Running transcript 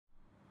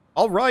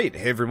Alright,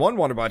 hey everyone,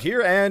 Wanderbot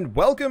here, and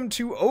welcome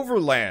to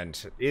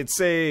Overland. It's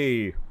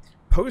a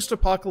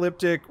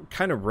post-apocalyptic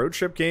kind of road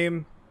trip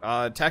game,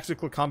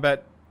 tactical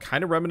combat,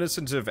 kind of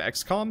reminiscent of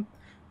XCOM.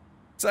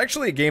 It's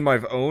actually a game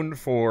I've owned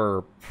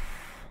for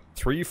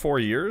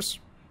 3-4 years,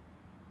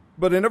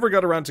 but I never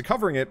got around to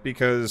covering it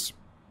because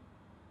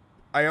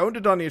I owned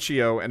it on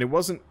itch.io and it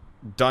wasn't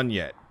done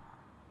yet.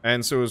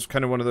 And so it was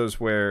kind of one of those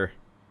where,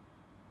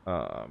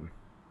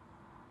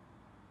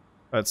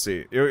 let's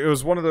see. It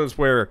was one of those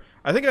where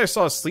I think I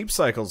saw Sleep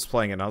Cycles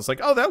playing it, and I was like,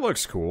 oh, that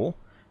looks cool.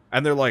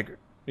 And they're like,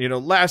 you know,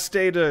 last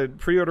day to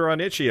pre-order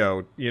on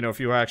itch.io, you know, if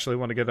you actually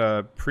want to get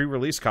a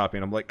pre-release copy.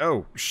 And I'm like,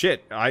 oh,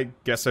 shit, I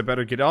guess I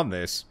better get on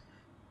this.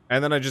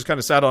 And then I just kind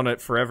of sat on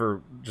it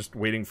forever, just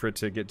waiting for it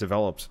to get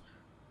developed.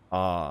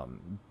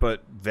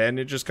 But then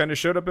it just kind of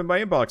showed up in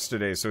my inbox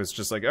today, so it's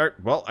just like, all right,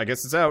 well, I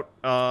guess it's out.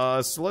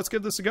 So let's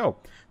give this a go.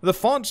 The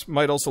font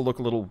might also look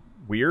a little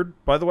weird,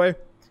 by the way.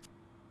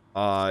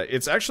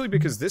 It's actually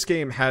because this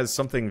game has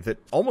something that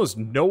almost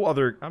no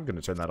other... I'm going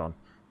to turn that on.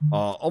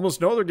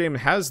 Almost no other game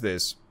has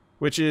this,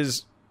 which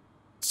is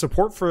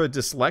support for a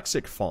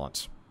dyslexic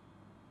font.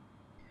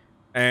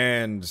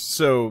 And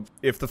so,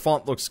 if the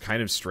font looks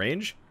kind of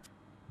strange,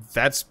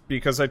 that's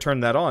because I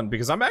turned that on.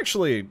 Because I'm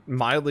actually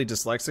mildly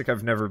dyslexic.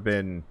 I've never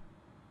been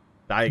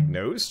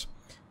diagnosed.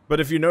 But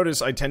if you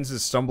notice, I tend to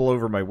stumble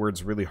over my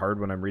words really hard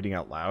when I'm reading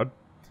out loud.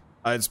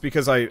 It's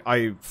because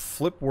I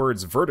flip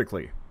words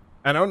vertically.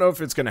 And I don't know if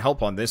it's going to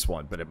help on this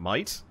one, but it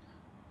might.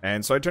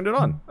 And so I turned it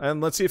on.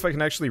 And let's see if I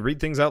can actually read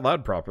things out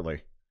loud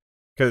properly.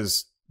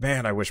 Because,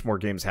 man, I wish more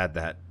games had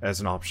that as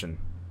an option.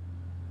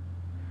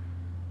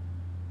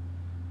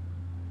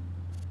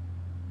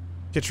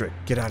 Kitrick,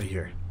 get out of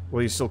here.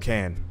 Well, you still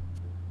can.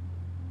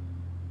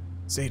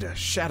 Zeta,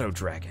 Shadow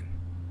Dragon.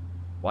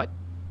 What?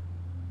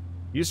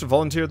 Used to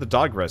volunteer at the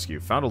dog rescue.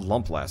 Found a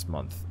lump last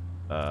month.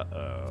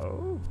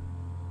 Uh-oh.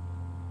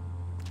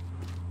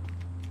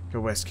 Go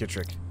west,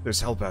 Kitrick.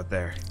 There's help out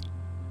there.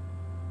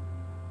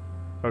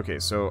 Okay,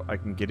 so I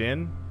can get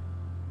in.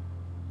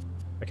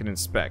 I can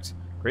inspect.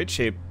 Great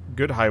shape,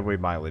 good highway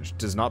mileage.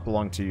 Does not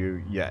belong to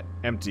you yet.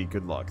 Empty,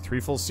 good luck. 3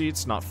 full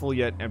seats, not full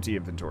yet. Empty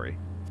inventory.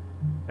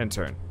 And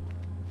turn.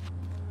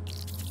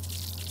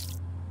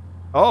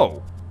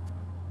 Oh!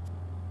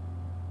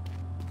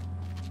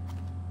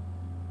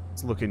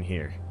 Let's look in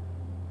here.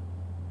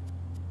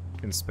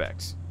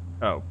 Inspect.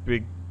 Oh,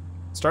 big...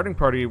 Starting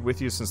party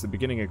with you since the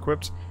beginning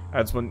equipped.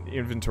 Adds 1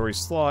 inventory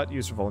slot.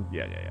 Used for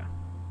volunteer. Yeah.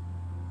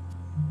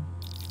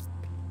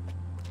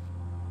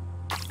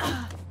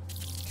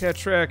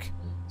 Kitrick.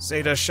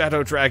 Zeta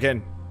Shadow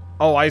Dragon.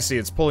 Oh, I see.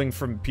 It's pulling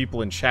from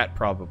people in chat,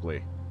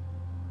 probably.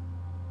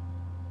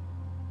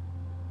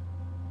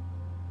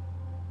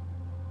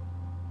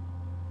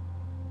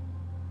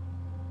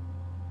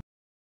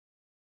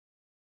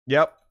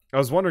 Yep. I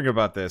was wondering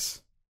about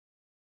this.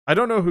 I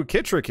don't know who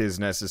Kitrick is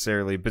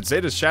necessarily, but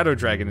Zeta's Shadow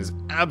Dragon is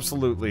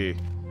absolutely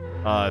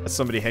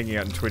somebody hanging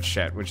out in Twitch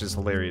chat, which is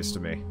hilarious to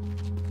me.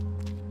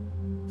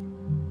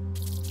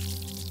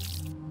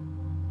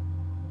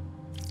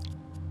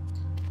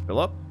 Fill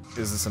up.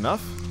 Is this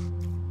enough?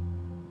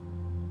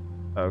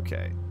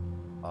 Okay.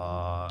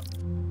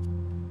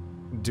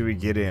 Do we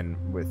get in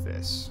with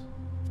this?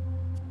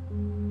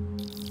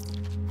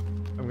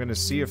 I'm gonna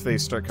see if they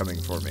start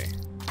coming for me.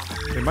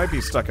 They might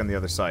be stuck on the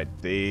other side.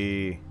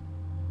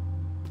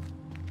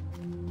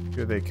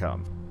 Here they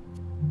come.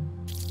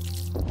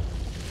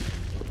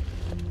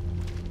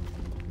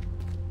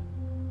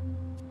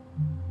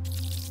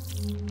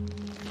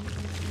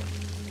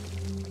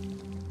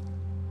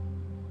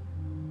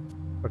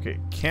 Okay,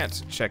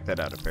 can't check that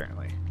out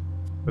apparently.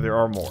 But there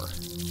are more.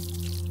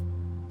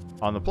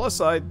 On the plus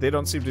side, they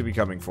don't seem to be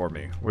coming for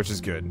me, which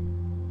is good.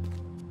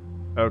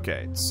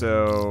 Okay,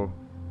 so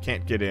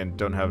can't get in,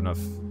 don't have enough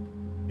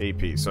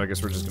AP, so I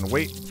guess we're just gonna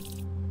wait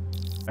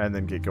and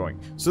then get going.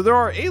 So there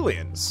are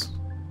aliens.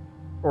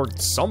 Or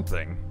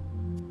something.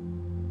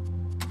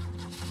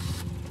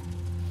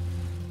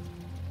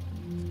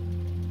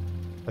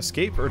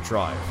 Escape or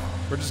drive?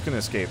 We're just gonna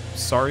escape.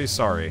 Sorry,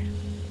 sorry.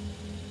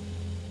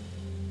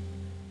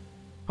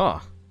 Huh.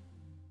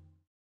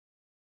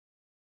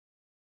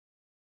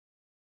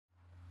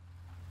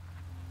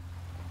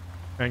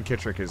 And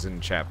Kitrick is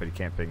in chat, but he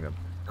can't ping them.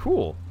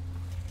 Cool.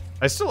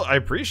 I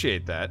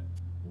appreciate that.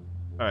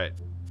 Alright.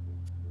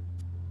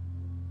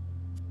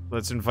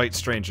 Let's invite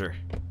stranger.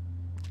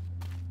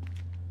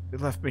 They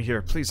left me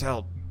here. Please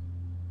help.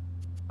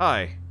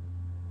 Hi.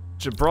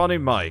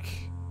 Jabroni Mike.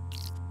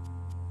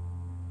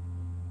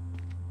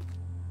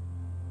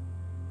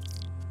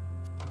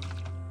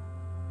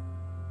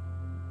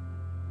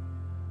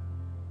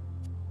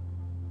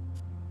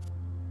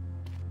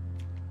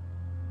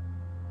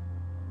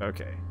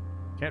 Okay.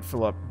 Can't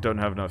fill up. Don't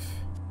have enough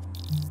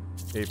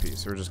AP,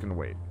 so we're just gonna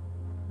wait.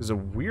 There's a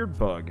weird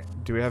bug.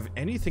 Do we have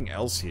anything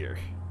else here?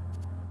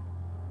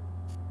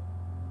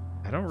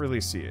 I don't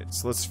really see it,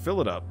 so let's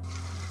fill it up.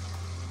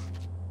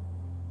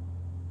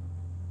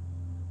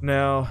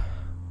 Now,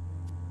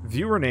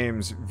 viewer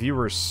names,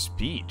 viewer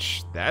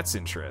speech. That's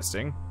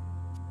interesting.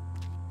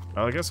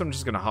 Well, I guess I'm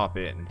just gonna hop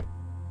in.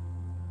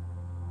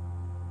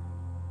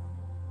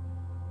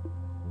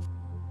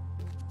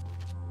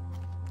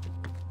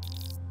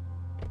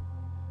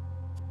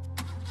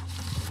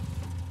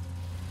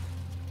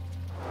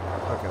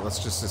 Okay,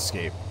 let's just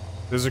escape.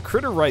 There's a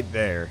critter right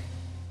there,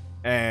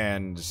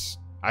 and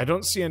I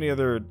don't see any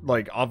other,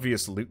 like,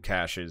 obvious loot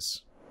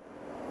caches.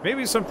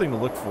 Maybe something to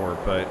look for,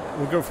 but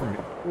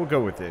we'll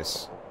go with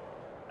this.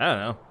 I don't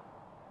know.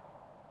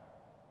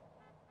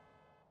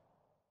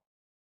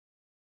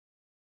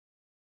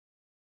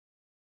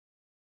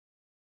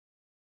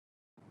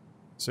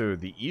 So,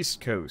 the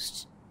East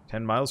Coast.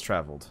 10 miles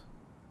traveled.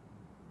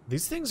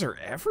 These things are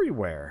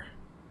everywhere.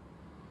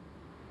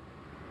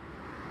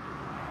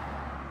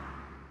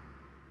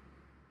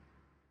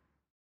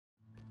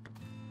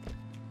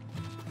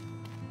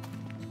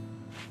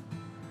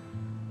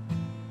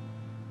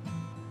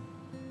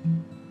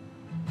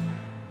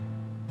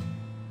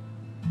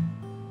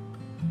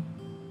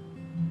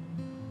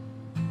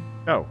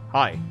 Oh,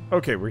 hi.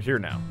 Okay, we're here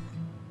now.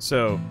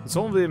 So, it's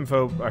all the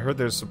info. I heard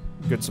there's some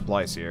good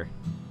supplies here.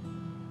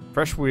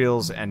 Fresh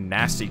wheels and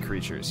nasty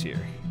creatures here.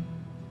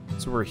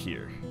 So we're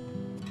here.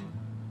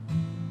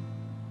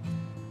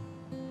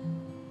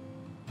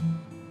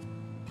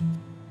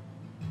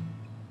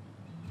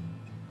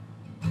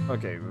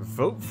 Okay,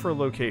 vote for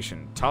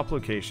location. Top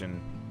location.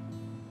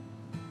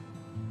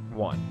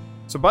 1.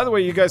 So by the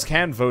way, you guys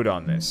can vote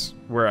on this,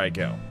 where I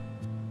go.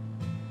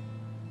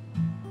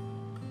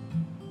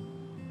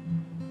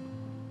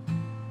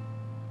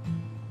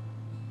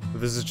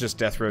 This is just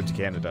Death Road to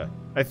Canada.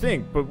 I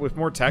think, but with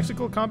more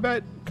tactical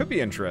combat, could be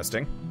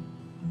interesting.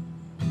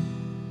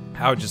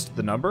 How, just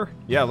the number?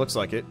 Yeah, looks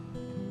like it.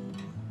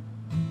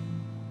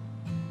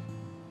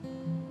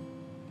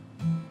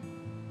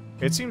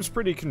 It seems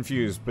pretty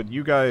confused, but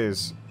you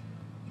guys...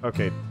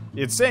 Okay,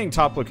 it's saying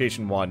top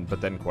location 1, but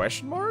then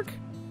question mark?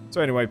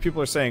 So anyway,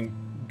 people are saying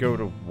go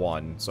to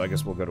 1, so I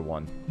guess we'll go to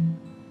 1.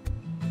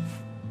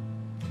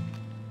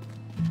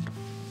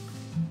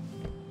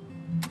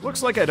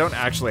 Looks like I don't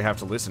actually have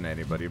to listen to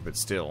anybody, but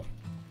still.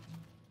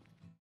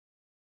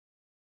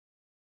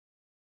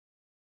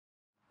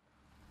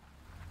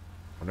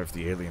 Wonder if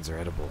the aliens are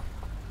edible.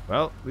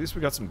 Well, at least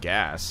we got some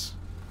gas.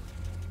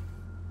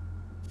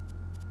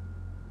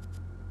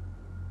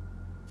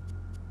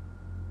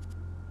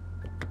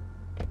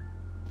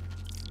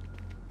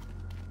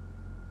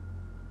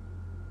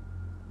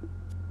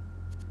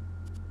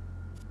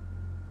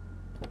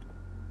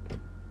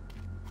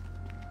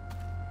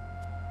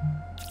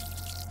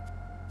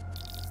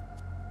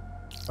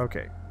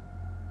 Okay.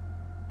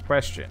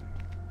 Question.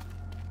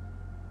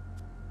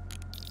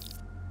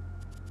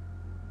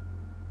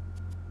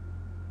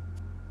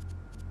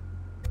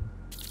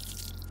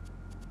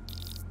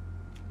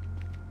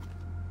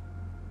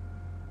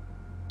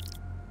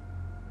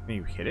 Can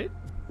you hit it?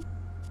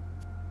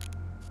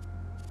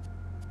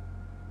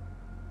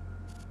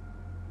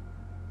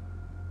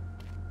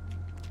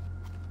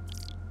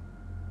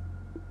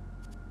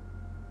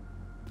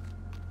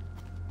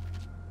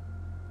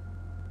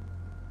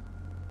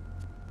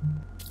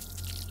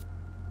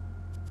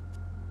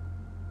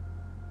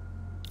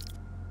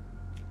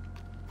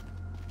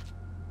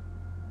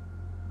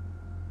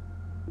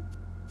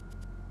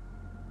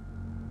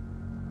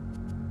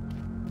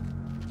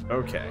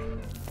 Okay.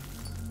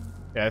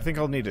 Yeah, I think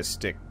I'll need a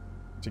stick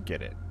to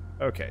get it.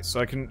 Okay, so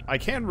I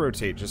can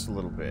rotate just a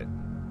little bit.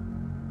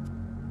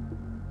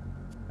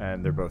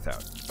 And they're both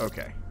out.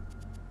 Okay.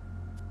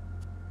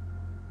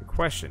 The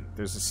question,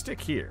 there's a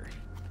stick here.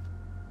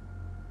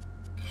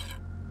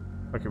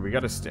 Okay, we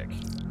got a stick.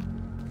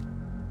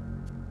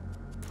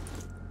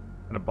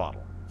 And a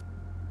bottle.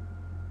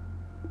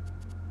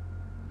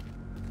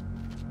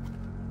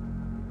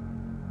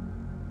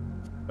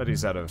 But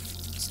he's out of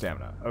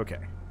stamina. Okay.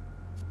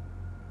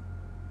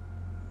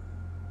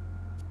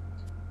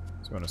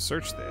 So I want to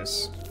search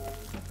this.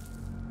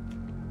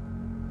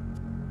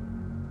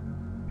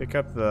 Pick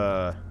up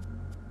the...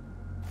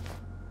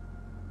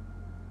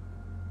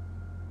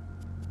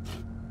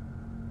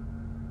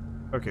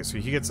 Okay, so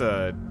he gets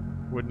a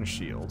wooden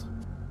shield.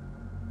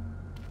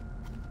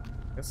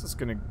 Guess it's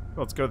gonna...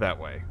 Well, let's go that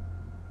way.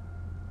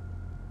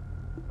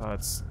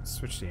 Let's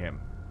switch to him.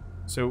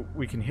 So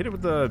we can hit it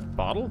with the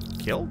bottle?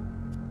 Kill?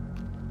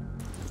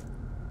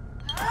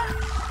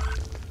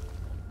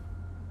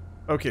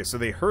 Okay, so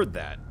they heard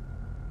that.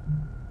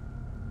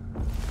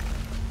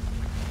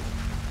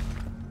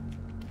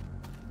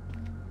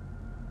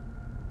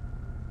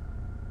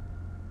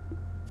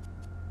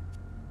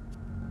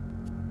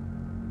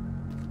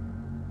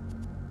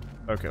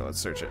 Okay, let's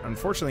search it.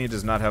 Unfortunately, it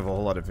does not have a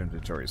whole lot of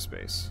inventory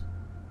space.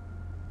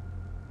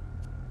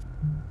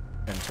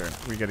 And turn.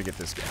 We gotta get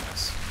this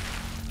gas.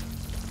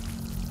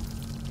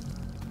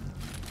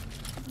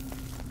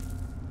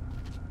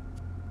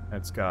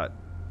 It's got...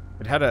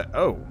 It had a...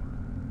 Oh!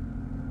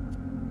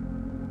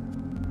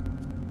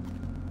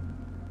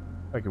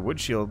 Like a wood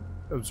shield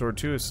absorbed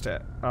two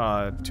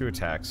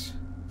attacks.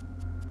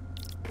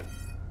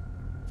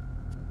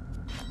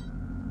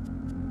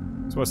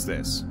 So what's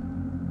this?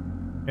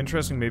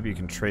 Interesting, maybe you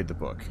can trade the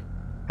book.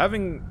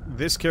 Having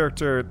this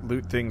character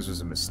loot things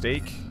was a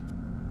mistake.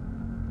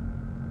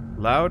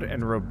 Loud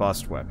and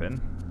robust weapon.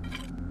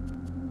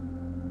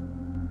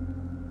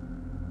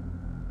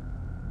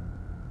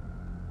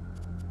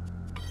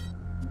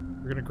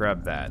 We're gonna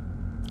grab that.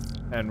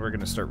 And we're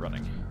gonna start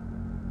running.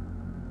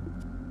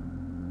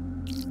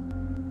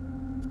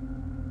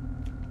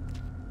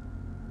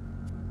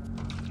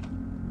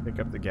 Pick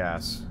up the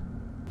gas.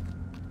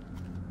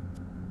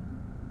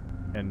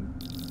 And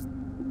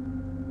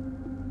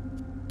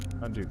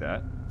undo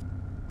that.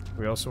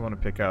 We also want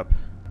to pick up...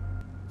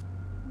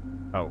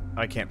 Oh,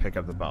 I can't pick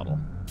up the bottle.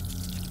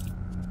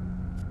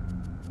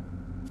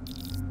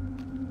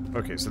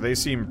 Okay, so they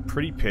seem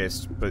pretty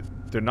pissed, but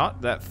they're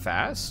not that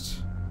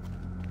fast.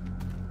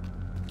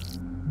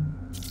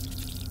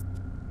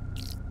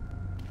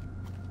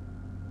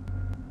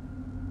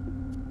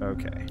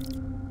 Okay.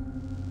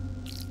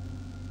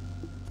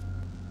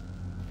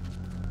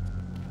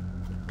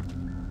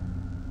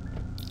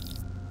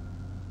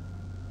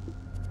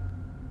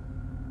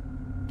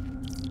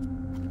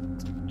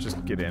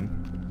 Just get in.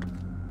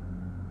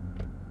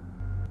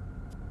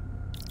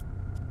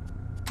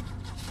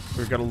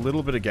 We've got a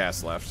little bit of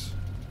gas left.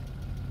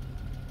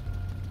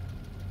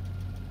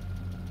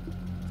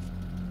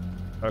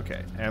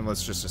 Okay, and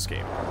let's just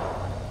escape.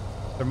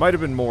 There might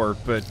have been more,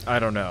 but I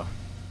don't know.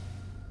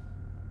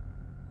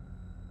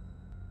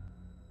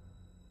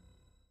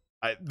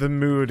 The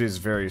mood is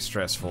very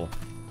stressful.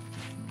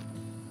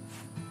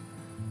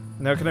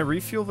 Now, can I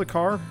refuel the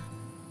car?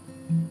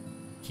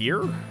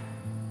 Here?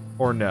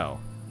 Or no?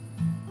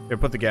 Yeah,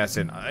 put the gas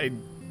in.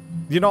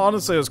 You know,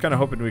 honestly, I was kind of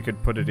hoping we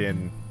could put it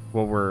in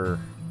while we're...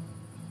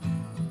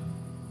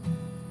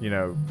 You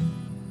know...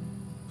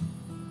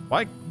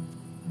 Why?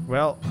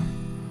 Well...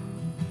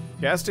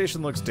 Gas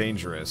station looks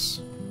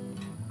dangerous.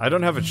 I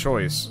don't have a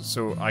choice,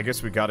 so I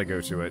guess we gotta go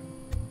to it.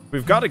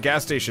 We've got a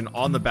gas station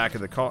on the back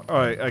of the car,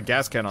 a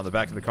gas can on the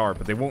back of the car,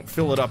 but they won't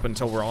fill it up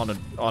until we're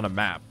on a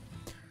map,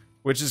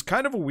 which is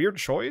kind of a weird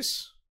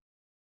choice.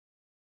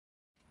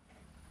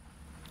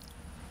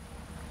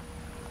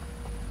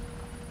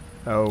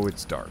 Oh,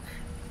 it's dark.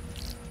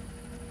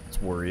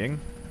 It's worrying.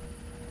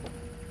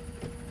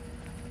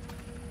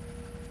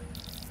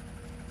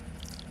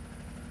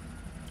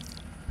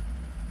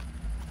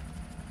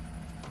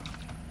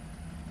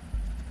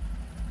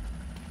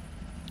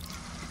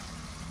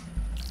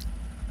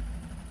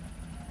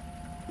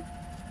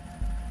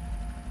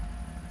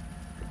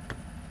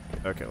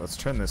 Okay, let's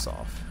turn this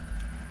off.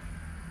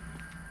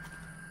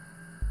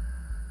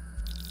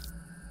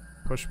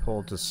 Push,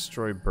 pull,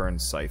 destroy, burn,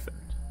 siphon.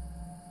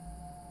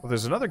 Well,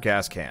 there's another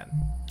gas can.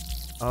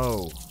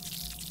 Oh.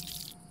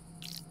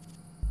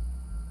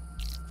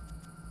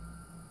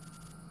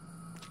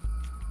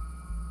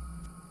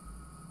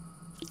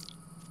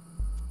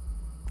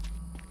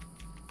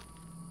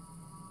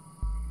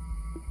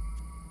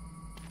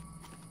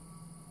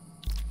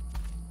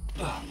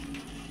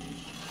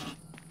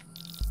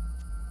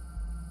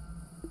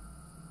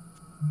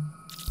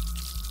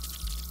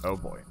 Oh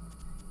boy.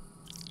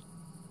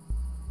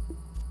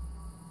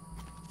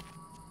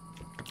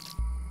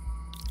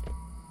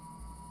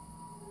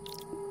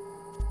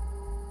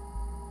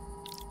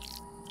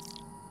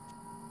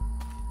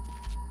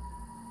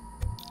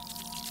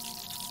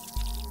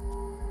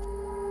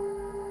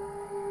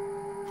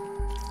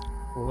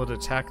 Will it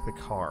attack the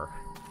car?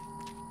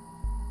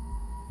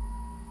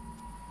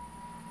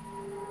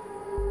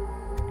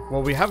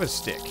 Well, we have a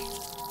stick,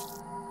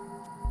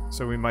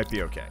 so we might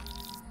be okay.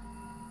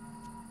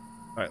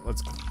 Alright,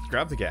 let's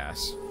grab the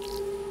gas.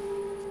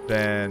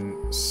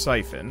 Then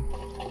siphon.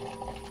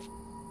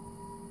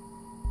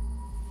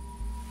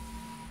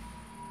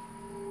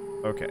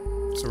 Okay,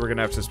 so we're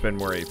gonna have to spend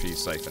more AP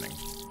siphoning.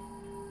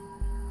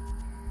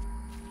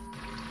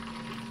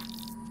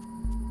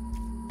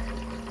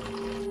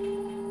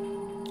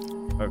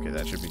 Okay,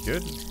 that should be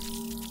good.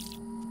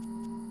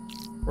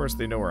 Of course,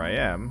 they know where I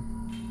am.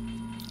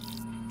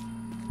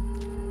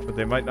 But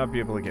they might not be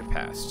able to get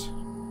past.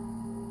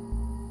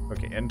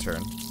 Okay, end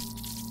turn.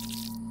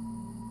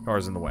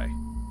 Car's in the way.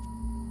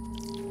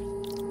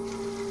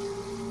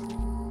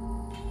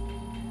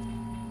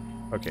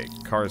 Okay,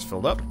 car is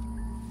filled up.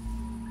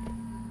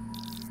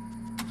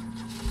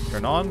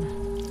 Turn on.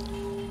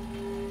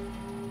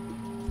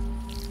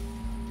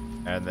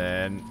 And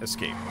then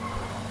escape.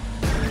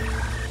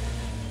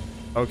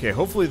 Okay,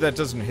 hopefully that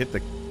doesn't hit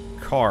the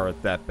car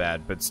that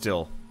bad, but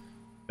still.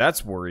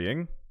 That's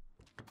worrying.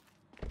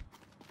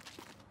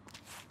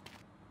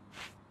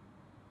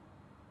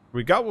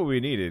 We got what we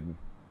needed.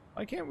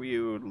 Why can't we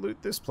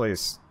loot this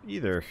place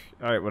either?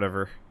 Alright,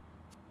 whatever.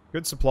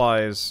 Good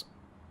supplies.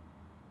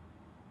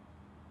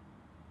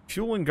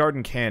 Fuel in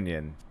Garden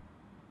Canyon.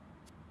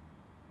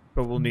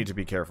 But we'll need to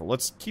be careful.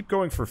 Let's keep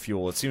going for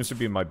fuel. It seems to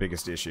be my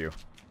biggest issue.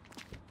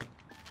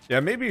 Yeah,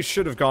 maybe you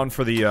should have gone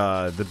for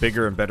the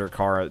bigger and better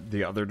car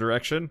the other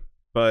direction.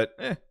 But,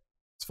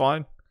 it's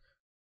fine.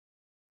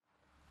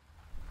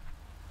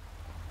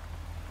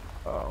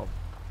 Oh,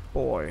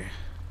 boy.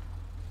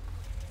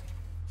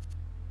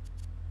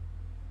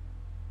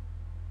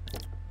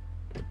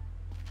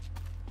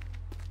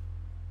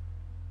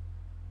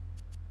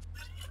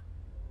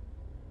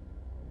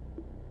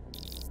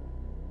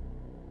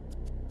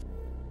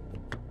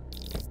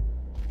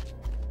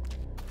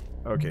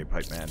 Okay,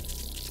 pipe man.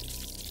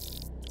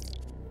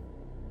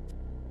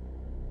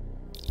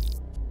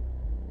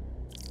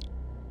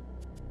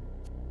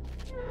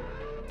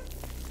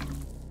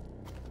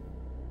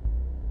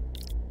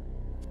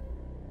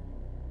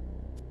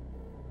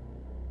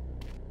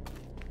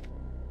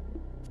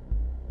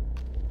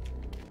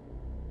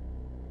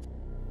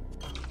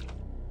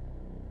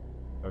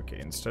 Okay,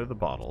 instead of the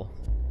bottle...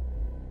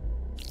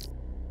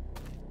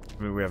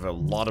 I mean, we have a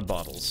lot of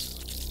bottles.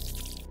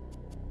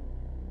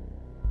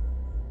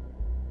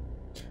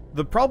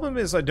 The problem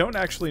is I don't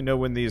actually know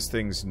when these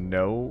things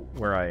know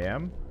where I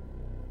am.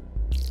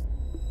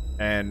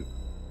 And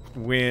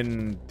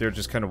when they're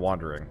just kind of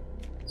wandering.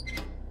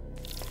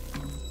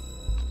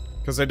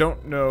 Because I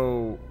don't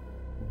know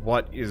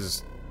what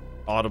is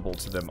audible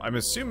to them. I'm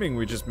assuming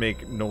we just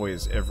make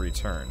noise every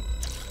turn.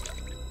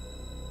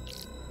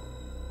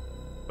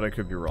 But I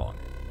could be wrong.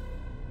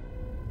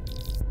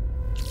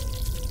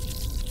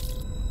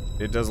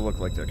 It does look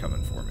like they're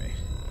coming for me.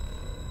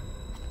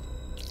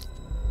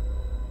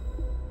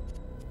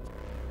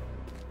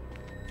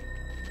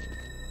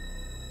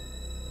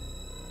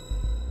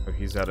 Oh,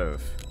 he's out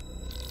of...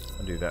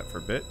 I'll do that for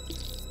a bit.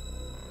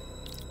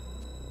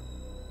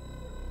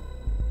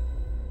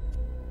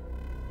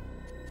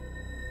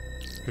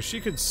 Because she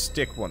could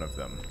stick one of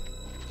them.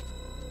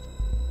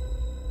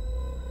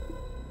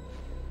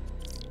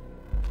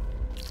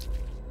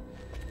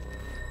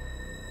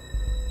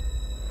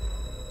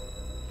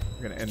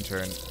 We're gonna end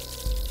turn.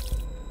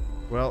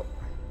 Well...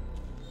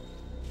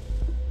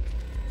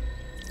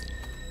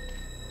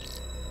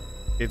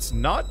 It's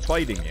not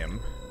biting him.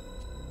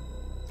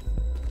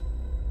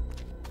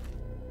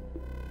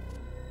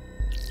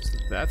 So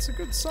that's a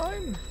good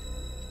sign?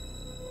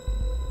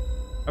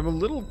 I'm a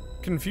little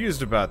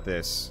confused about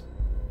this.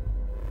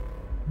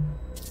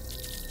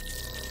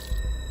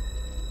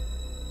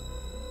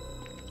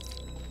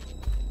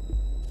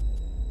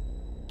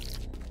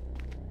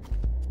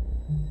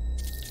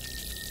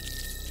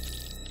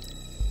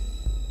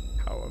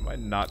 How am I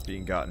not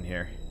being gotten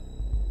here?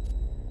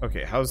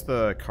 Okay, how's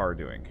the car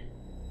doing?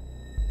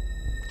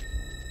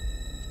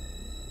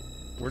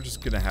 We're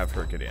just gonna have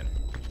her get in.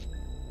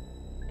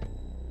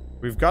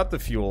 We've got the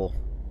fuel.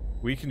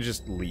 We can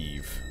just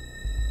leave.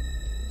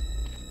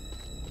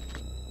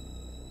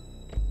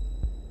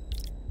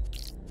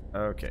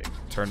 Okay,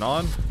 turn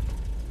on.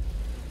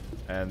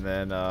 And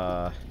then,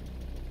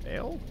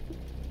 mail?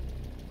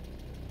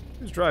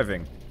 Who's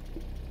driving?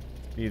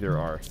 Neither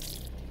are.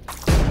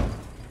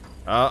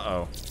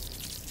 Uh-oh.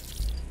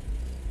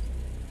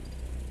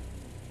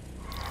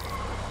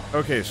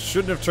 Okay,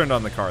 shouldn't have turned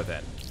on the car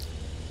then.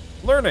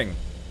 Learning!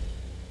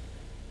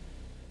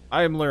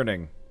 I am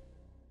learning.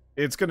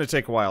 It's gonna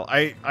take a while.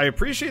 I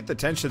appreciate the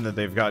tension that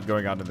they've got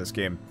going on in this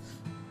game.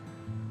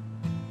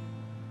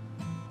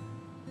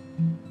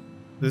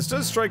 This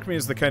does strike me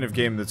as the kind of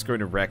game that's going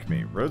to wreck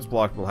me. Roads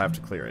blocked, we'll have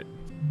to clear it.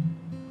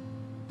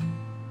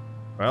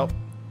 Well,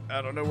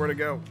 I don't know where to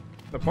go.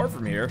 Apart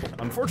from here,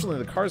 unfortunately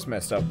the car's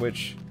messed up,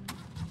 which...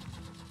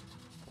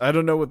 I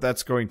don't know what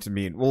that's going to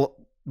mean. We'll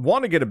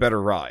want to get a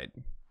better ride.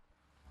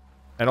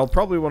 And I'll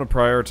probably want to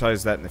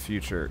prioritize that in the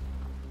future.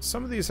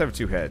 Some of these have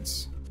two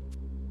heads.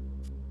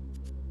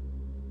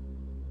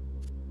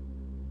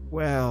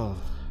 Well...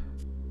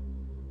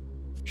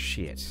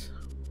 Shit.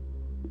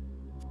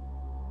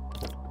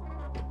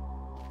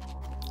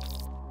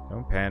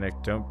 Don't panic,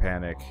 don't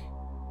panic.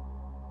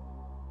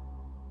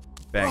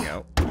 Bang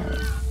out.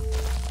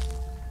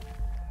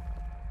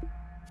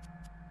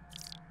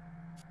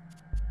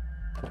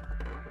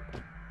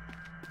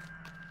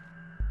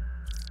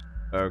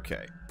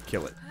 Okay,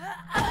 kill it.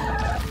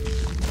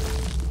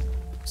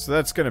 So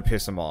that's gonna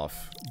piss him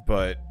off,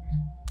 but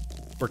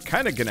we're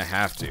kind of gonna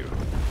have to.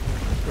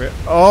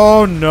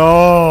 Oh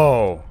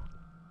no!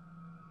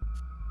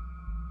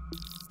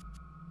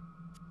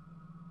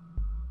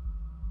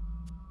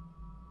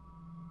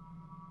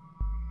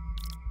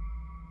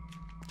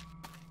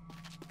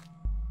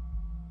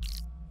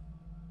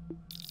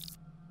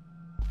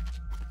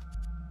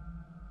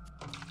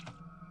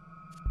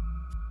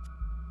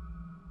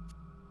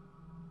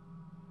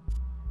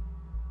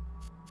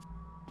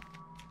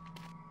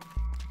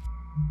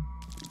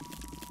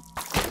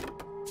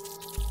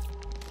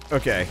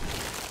 Okay.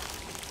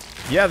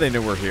 Yeah, they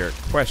know we're here.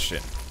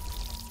 Question.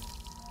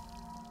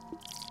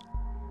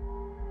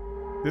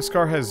 This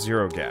car has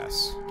 0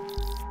 gas.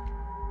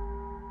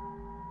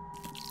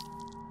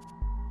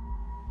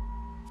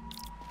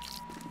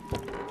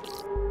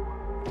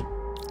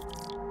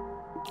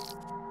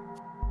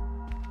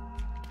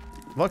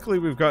 Luckily,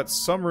 we've got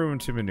some room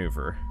to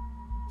maneuver.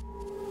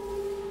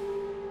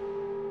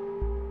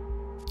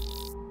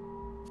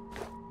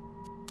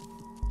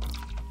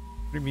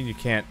 What do you mean you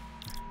can't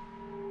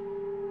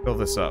fill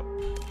this up?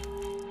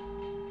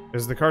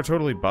 Is the car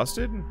totally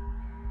busted?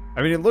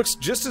 I mean, it looks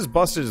just as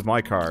busted as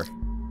my car.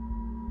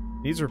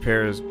 Needs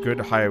repairs, good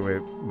highway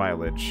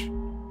mileage.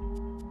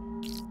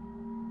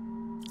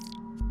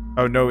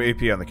 Oh, no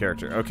AP on the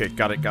character. Okay,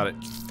 got it, got it.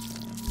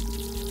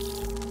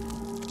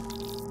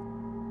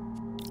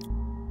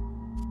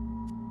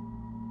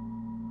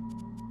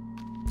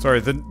 Sorry,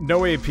 the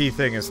no AP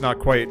thing is not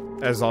quite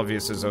as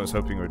obvious as I was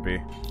hoping it would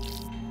be.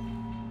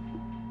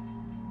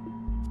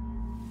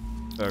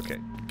 Okay,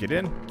 get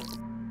in.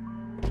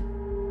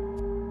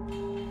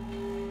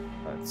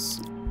 Let's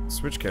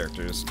switch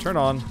characters. Turn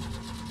on.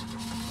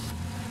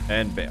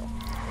 And bail.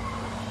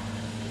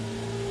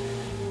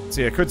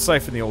 See, I could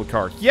siphon the old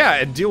car. Yeah,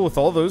 and deal with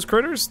all those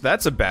critters?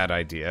 That's a bad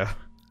idea.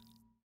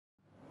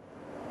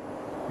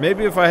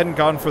 Maybe if I hadn't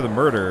gone for the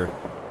murder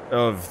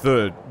of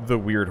the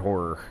weird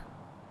horror.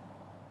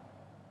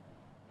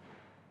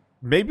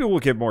 Maybe we'll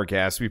get more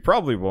gas. We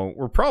probably won't.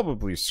 We're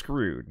probably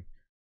screwed.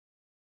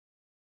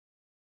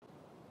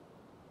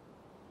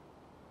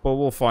 But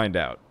we'll find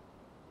out.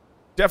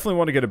 Definitely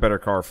want to get a better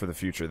car for the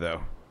future,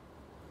 though.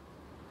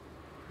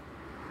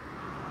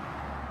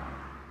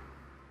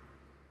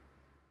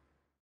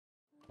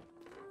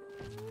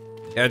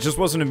 Yeah, it just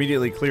wasn't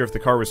immediately clear if the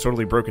car was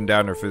totally broken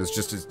down or if it was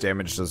just as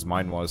damaged as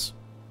mine was.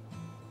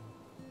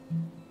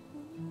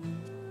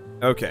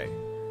 Okay.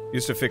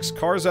 Used to fix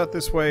cars out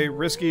this way.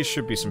 Risky,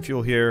 should be some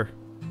fuel here.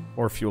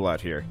 Or fuel out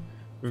here.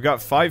 We've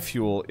got 5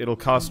 fuel. It'll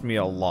cost me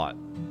a lot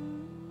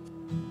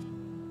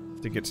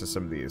to get to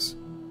some of these.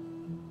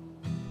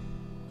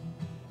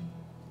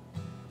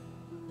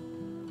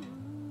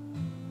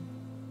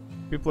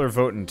 People are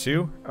voting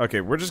 2?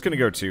 Okay, we're just gonna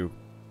go 2.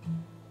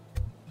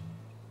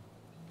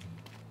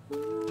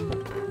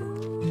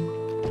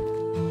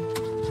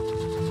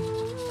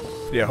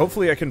 Yeah,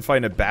 hopefully I can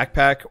find a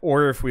backpack,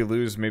 or if we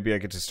lose, maybe I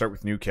get to start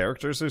with new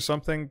characters or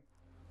something.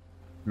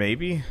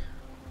 Maybe?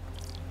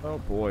 Oh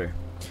boy.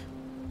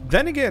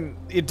 Then again,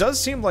 it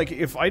does seem like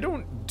if I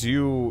don't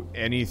do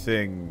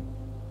anything,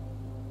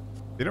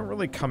 they don't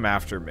really come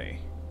after me.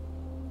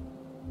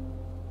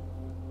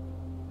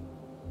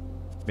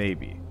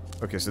 Maybe.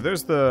 Okay, so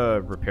there's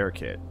the repair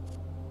kit.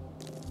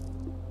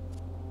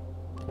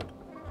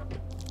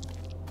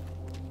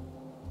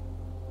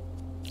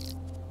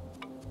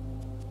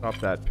 Stop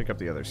that, pick up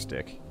the other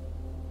stick.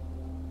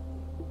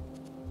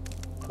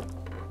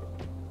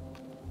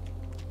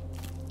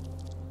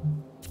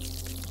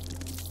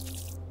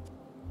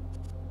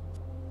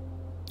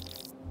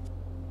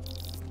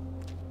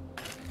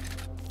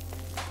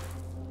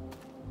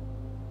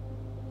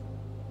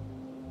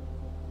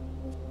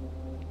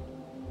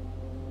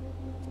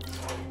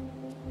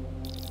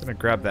 I'm gonna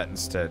grab that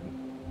instead.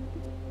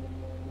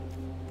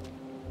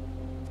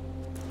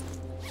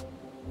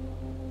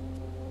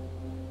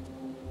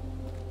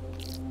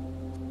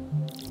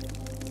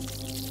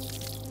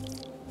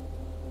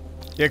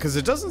 Yeah, because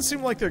it doesn't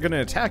seem like they're going to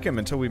attack him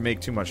until we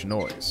make too much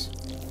noise.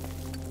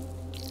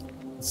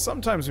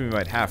 Sometimes we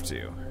might have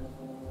to.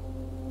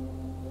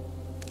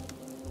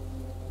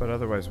 But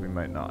otherwise we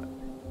might not.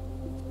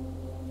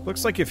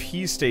 Looks like if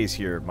he stays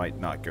here, it might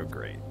not go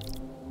great.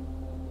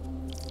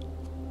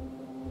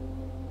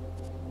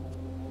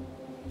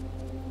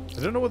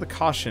 I don't know what the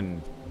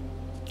caution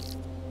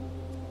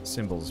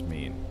symbols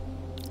mean.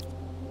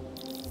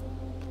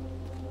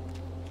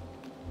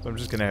 So I'm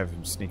just going to have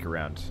him sneak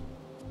around.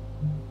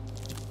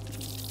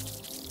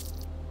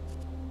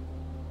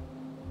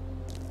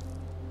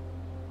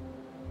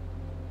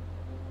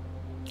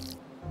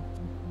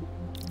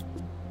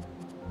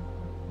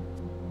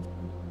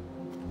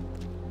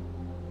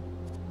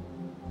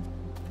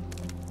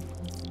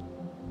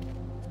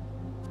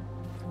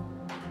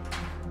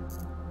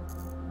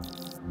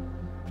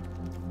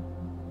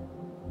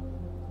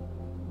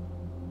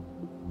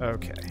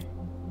 Okay.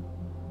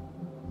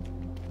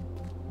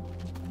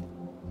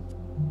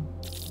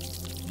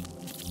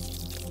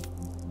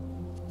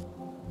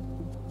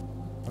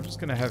 I'm just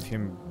gonna have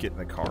him get in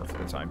the car for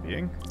the time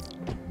being.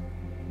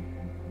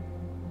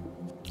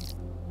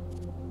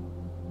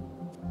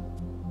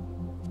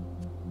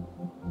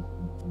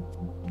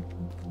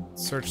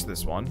 Search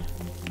this one.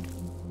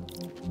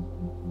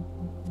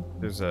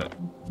 There's a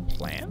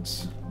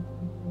plant?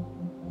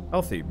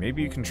 Healthy,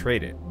 maybe you can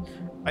trade it.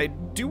 I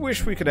do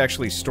wish we could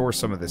actually store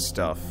some of this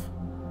stuff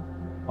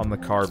on the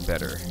car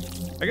better.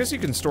 I guess you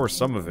can store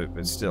some of it,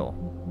 but still.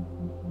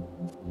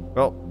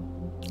 Well,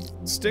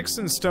 sticks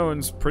and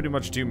stones pretty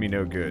much do me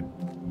no good.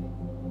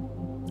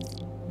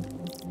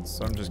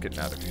 So I'm just getting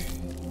out of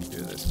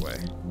here this way.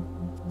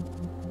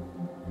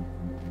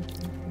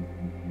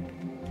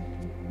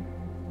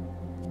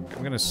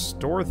 I'm gonna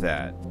store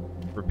that,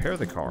 repair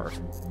the car.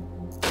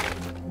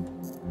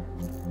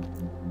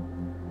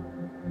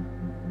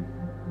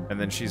 And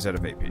then she's out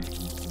of AP.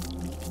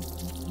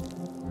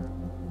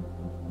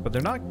 But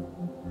they're not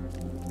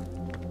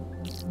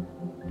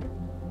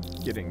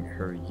getting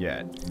her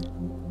yet.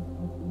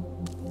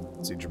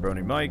 Let's see,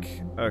 Jabroni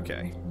Mike.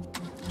 Okay.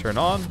 Turn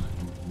on.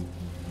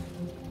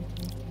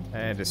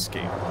 And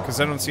escape. Because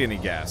I don't see any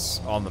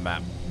gas on the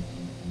map.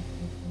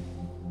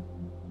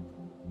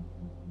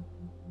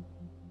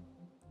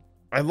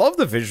 I love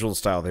the visual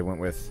style they went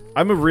with.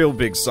 I'm a real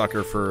big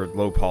sucker for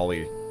low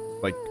poly.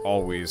 Like,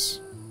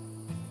 always.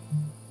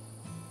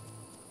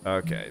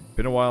 Okay,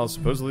 been a while.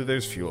 Supposedly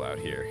there's fuel out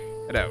here.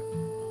 Head out.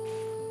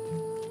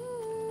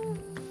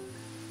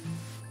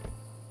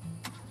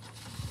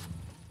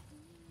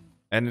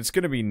 And it's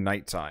gonna be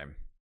nighttime.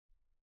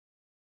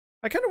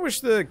 I kind of wish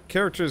the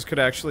characters could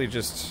actually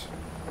just...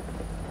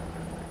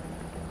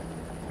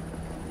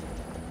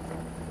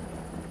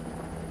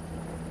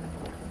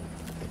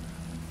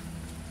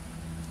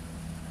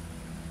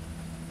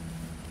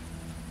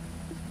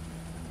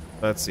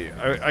 Let's see.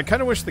 I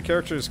kind of wish the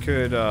characters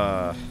could,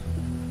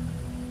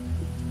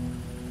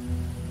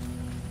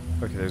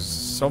 Okay, there's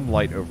some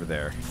light over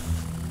there.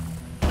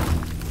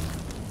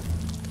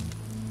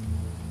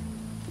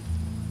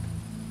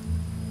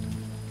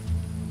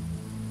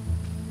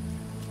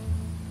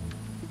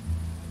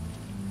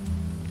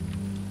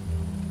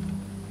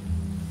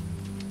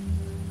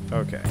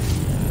 Okay.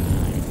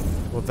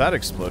 Well, that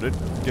exploded.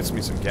 Gets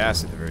me some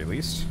gas at the very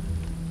least.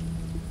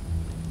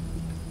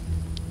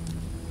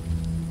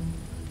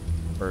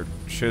 Or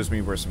shows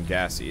me where some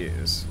gas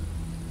is.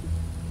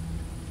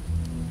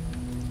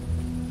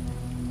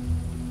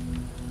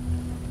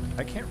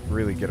 I can't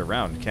really get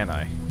around, can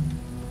I?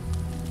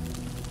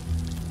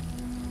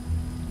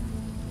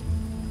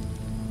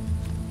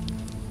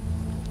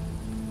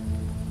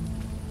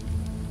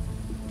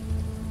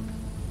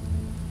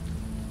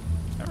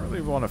 I don't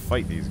really want to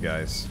fight these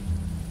guys.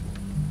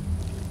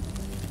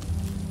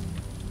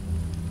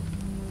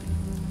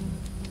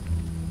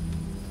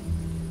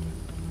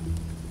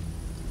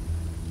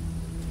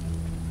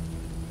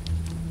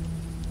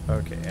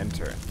 Okay,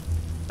 enter.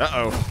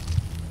 Uh-oh.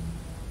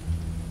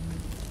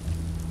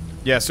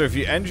 Yeah, so if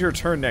you end your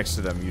turn next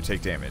to them, you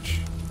take damage.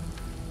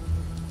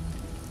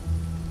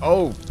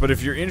 Oh, but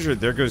if you're injured,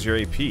 there goes your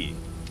AP.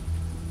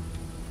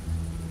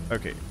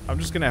 Okay, I'm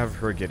just gonna have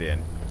her get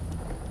in.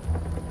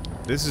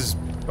 This is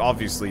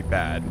obviously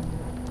bad.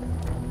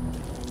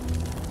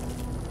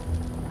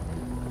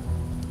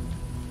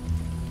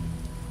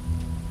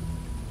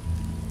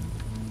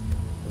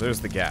 Well, there's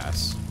the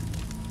gas.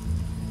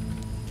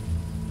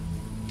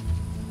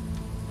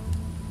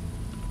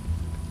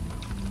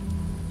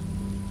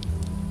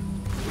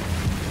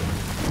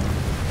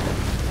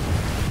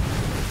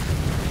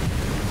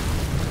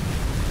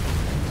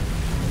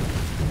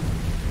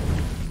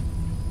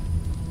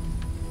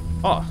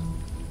 Huh.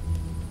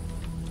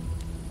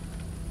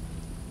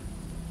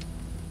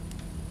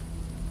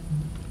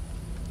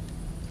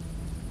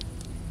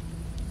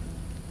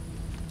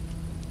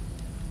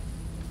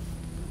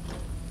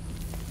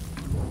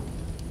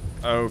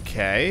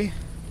 Okay.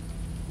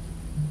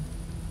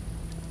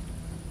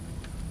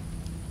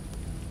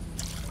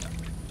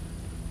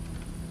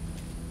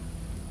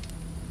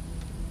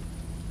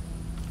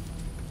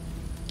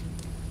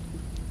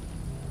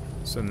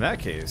 So in that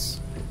case,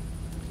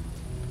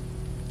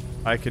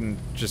 I can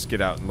just get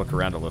out and look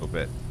around a little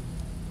bit.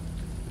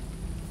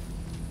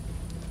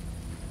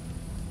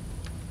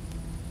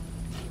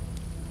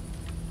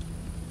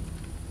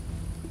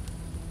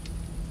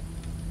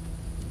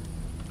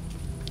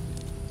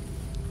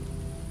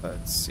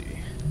 Let's see.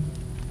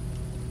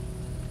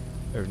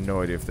 I have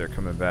no idea if they're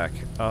coming back.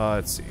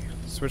 Let's see.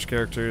 Switch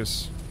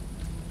characters.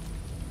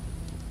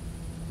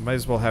 Might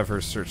as well have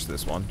her search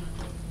this one.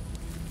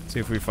 See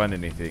if we find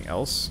anything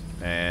else.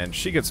 And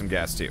she gets some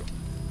gas too.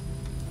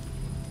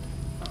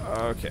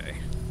 Okay.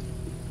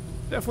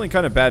 Definitely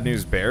kind of bad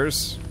news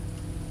bears.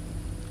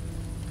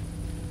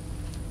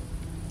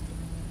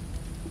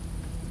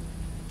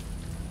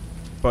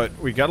 But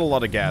we got a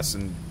lot of gas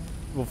and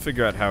we'll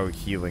figure out how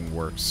healing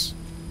works.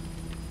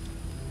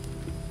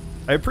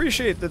 I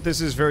appreciate that this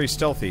is very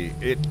stealthy.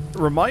 It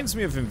reminds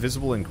me of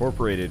Invisible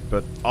Incorporated,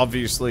 but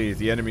obviously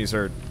the enemies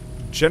are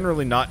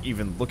generally not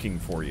even looking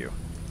for you.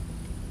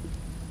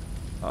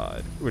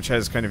 Which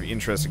has kind of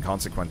interesting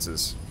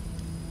consequences.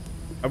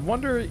 I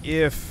wonder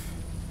if...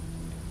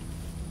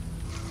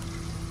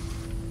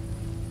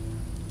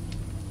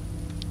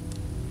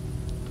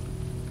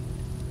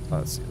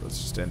 Let's see, let's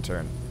just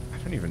enter. I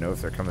don't even know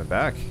if they're coming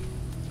back.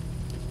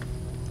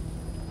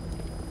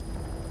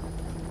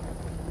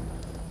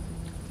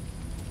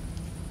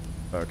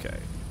 Okay,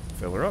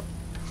 fill her up.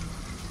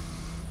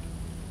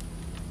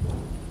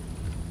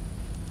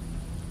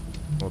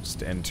 We'll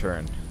just end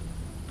turn.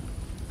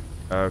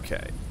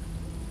 Okay.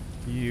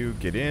 You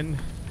get in.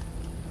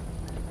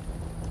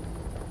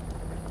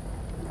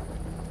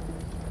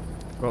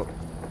 Well,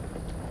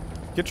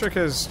 Gitrick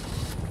has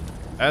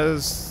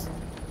as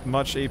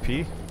much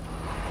AP.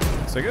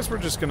 So I guess we're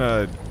just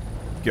gonna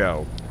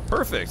go.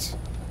 Perfect.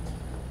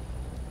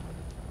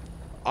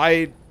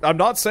 I'm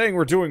not saying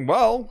we're doing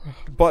well,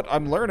 but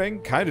I'm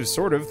learning, kind of,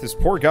 sort of. This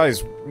poor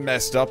guy's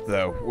messed up,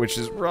 though, which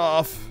is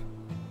rough.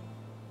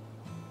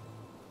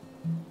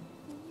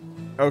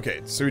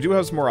 Okay, so we do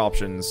have some more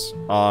options.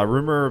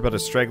 Rumor about a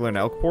straggler in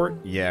Elkport?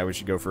 Yeah, we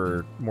should go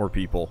for more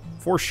people.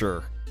 For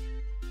sure.